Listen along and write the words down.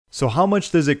So how much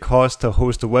does it cost to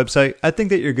host a website? I think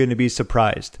that you're going to be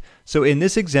surprised. So in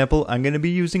this example, I'm going to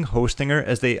be using Hostinger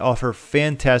as they offer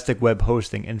fantastic web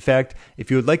hosting. In fact,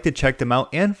 if you would like to check them out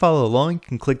and follow along, you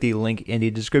can click the link in the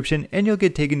description and you'll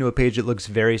get taken to a page that looks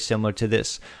very similar to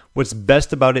this. What's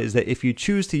best about it is that if you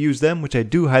choose to use them, which I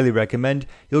do highly recommend,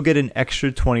 you'll get an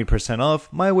extra 20%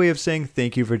 off, my way of saying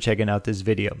thank you for checking out this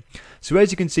video. So as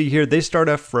you can see here, they start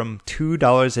off from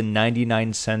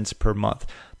 $2.99 per month.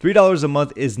 $3 a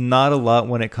month is not a lot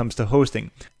when it comes to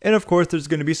hosting. And of course, there's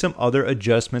going to be some other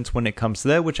adjustments when it comes to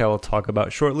that, which I will talk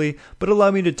about shortly, but allow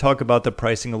me to talk about the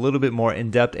pricing a little bit more in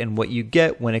depth and what you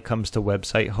get when it comes to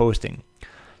website hosting.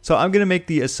 So I'm going to make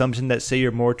the assumption that say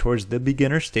you're more towards the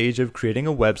beginner stage of creating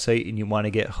a website and you want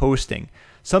to get hosting.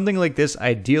 Something like this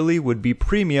ideally would be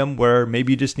premium, where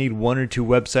maybe you just need 1 or 2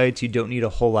 websites, you don't need a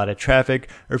whole lot of traffic,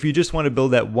 or if you just want to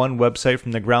build that one website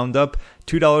from the ground up,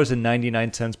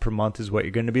 $2.99 per month is what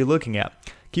you're going to be looking at.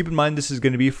 Keep in mind this is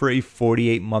going to be for a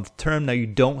 48-month term. Now you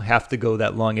don't have to go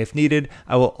that long if needed.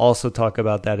 I will also talk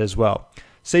about that as well.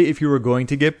 Say if you were going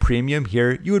to get premium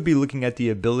here, you would be looking at the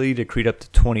ability to create up to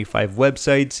 25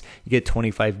 websites, you get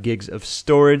 25 gigs of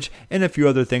storage, and a few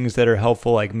other things that are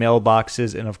helpful like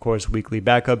mailboxes and of course weekly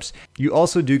backups. You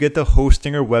also do get the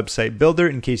Hostinger website builder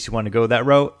in case you want to go that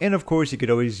route, and of course you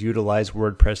could always utilize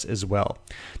WordPress as well.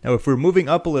 Now if we're moving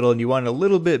up a little and you want a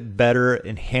little bit better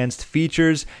enhanced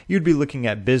features, you'd be looking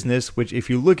at business, which if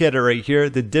you look at it right here,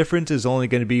 the difference is only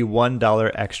going to be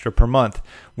 $1 extra per month.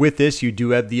 With this, you do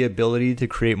have the ability to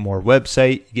create more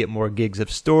website, you get more gigs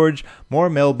of storage, more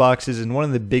mailboxes, and one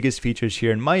of the biggest features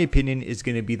here, in my opinion, is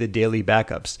going to be the daily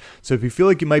backups. So if you feel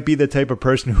like you might be the type of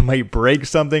person who might break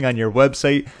something on your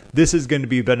website, this is going to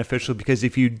be beneficial, because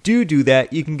if you do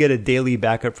that, you can get a daily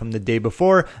backup from the day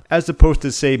before, as opposed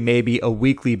to say maybe a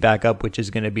weekly backup, which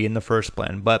is going to be in the first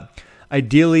plan. But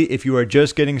ideally, if you are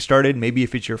just getting started, maybe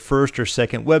if it's your first or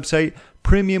second website,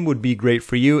 premium would be great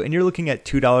for you, and you're looking at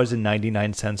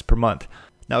 $2.99 per month.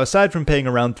 Now, aside from paying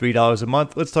around $3 a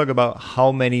month, let's talk about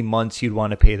how many months you'd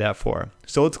want to pay that for.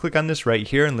 So let's click on this right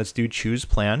here and let's do choose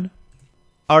plan.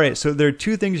 Alright, so there are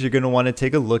 2 things you're going to want to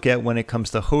take a look at when it comes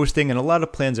to hosting, and a lot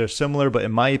of plans are similar, but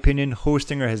in my opinion,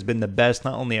 Hostinger has been the best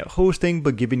not only at hosting,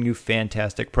 but giving you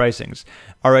fantastic pricings.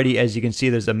 Already, as you can see,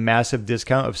 there's a massive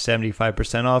discount of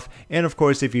 75% off, and of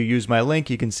course, if you use my link,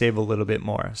 you can save a little bit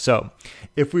more. So,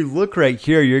 if we look right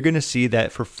here, you're going to see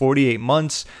that for 48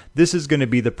 months, this is going to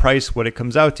be the price, what it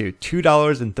comes out to,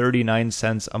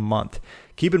 $2.39 a month.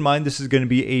 Keep in mind this is going to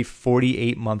be a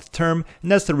 48-month term,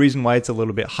 and that's the reason why it's a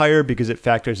little bit higher, because it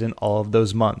factors in all of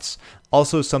those months.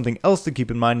 Also, something else to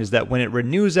keep in mind is that when it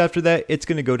renews after that, it's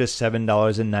going to go to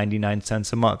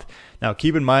 $7.99 a month. Now,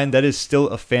 keep in mind that is still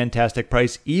a fantastic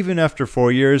price even after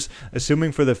 4 years,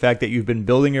 assuming for the fact that you've been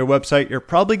building your website, you're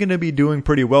probably going to be doing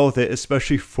pretty well with it,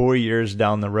 especially 4 years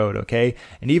down the road, okay?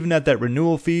 And even at that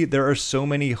renewal fee, there are so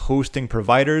many hosting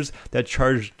providers that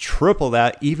charge triple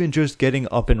that, even just getting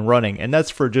up and running, and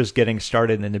that's for just getting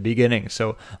started in the beginning.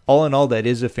 So all in all, that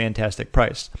is a fantastic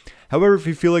price. However, if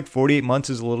you feel like 48 months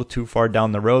is a little too far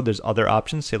down the road, there's other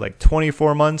options, say like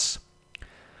 24 months.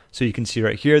 So you can see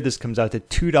right here, this comes out to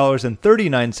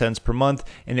 $2.39 per month,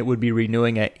 and it would be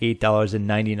renewing at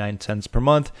 $8.99 per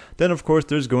month. Then, of course,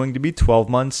 there's going to be 12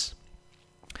 months.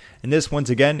 And this, once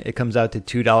again, it comes out to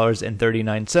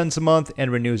 $2.39 a month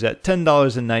and renews at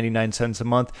 $10.99 a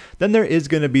month. Then there is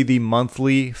going to be the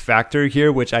monthly factor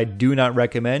here, which I do not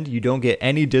recommend. You don't get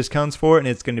any discounts for it, and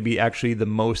it's going to be actually the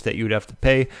most that you would have to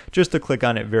pay just to click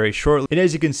on it very shortly. And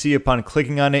as you can see, upon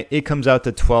clicking on it, it comes out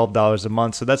to $12 a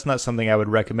month. So that's not something I would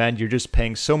recommend. You're just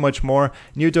paying so much more,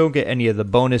 and you don't get any of the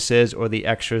bonuses or the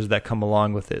extras that come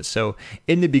along with it. So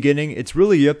in the beginning, it's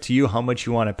really up to you how much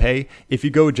you want to pay. If you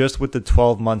go just with the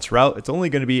 12 months route, it's only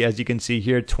going to be, as you can see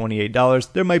here,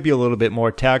 $28. There might be a little bit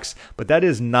more tax, but that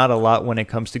is not a lot when it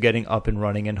comes to getting up and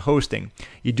running and hosting.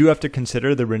 You do have to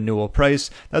consider the renewal price.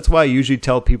 That's why I usually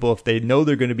tell people, if they know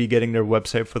they're going to be getting their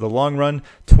website for the long run,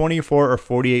 24 or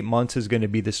 48 months is going to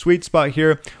be the sweet spot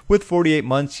here. With 48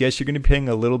 months, yes, you're going to be paying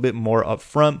a little bit more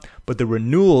upfront, but the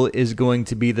renewal is going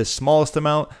to be the smallest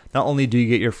amount. Not only do you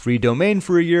get your free domain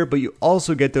for a year, but you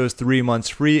also get those 3 months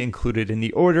free included in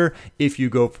the order if you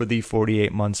go for the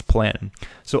 48 months plan.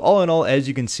 So all in all, as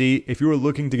you can see, if you were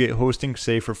looking to get hosting,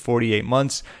 say for 48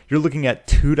 months, you're looking at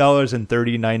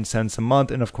 $2.39 a month.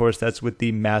 And of course, that's with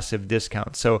the massive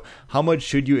discount. So how much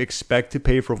should you expect to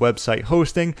pay for website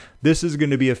hosting? This is going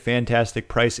to be a fantastic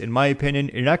price in my opinion.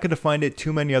 You're not going to find it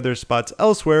too many other spots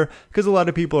elsewhere because a lot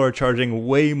of people are charging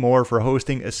way more for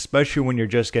hosting, especially when you're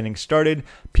just getting started.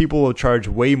 People will charge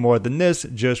way more than this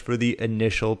just for the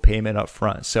initial payment up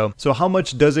front. So how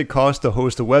much does it cost to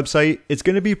host a website? It's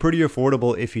going to be be pretty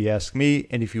affordable if you ask me,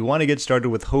 and if you want to get started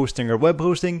with hosting or web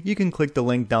hosting, you can click the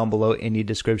link down below in the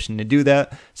description to do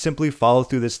that. Simply follow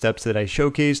through the steps that I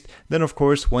showcased. Then of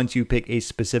course, once you pick a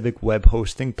specific web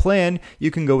hosting plan,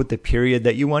 you can go with the period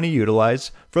that you want to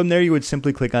utilize. From there, you would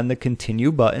simply click on the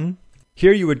continue button.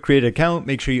 Here you would create an account,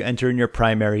 make sure you enter in your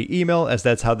primary email, as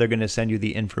that's how they're going to send you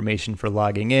the information for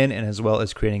logging in, and as well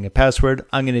as creating a password.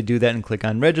 I'm going to do that and click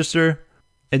on register.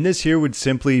 And this here would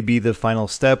simply be the final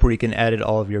step where you can add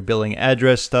all of your billing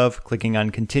address stuff, clicking on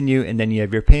continue, and then you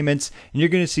have your payments. And you're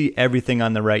going to see everything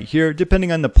on the right here,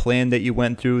 depending on the plan that you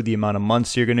went through, the amount of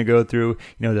months you're going to go through,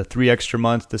 the 3 extra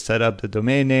months to set up the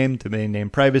domain name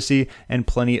privacy, and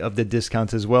plenty of the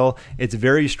discounts as well. It's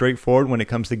very straightforward when it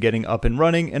comes to getting up and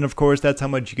running. And of course, that's how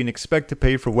much you can expect to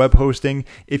pay for web hosting.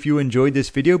 If you enjoyed this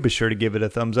video, be sure to give it a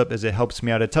thumbs up as it helps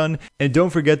me out a ton. And don't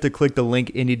forget to click the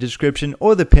link in the description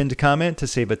or the pinned comment to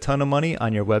save a ton of money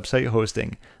on your website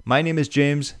hosting. My name is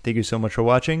James. Thank you so much for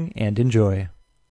watching and enjoy.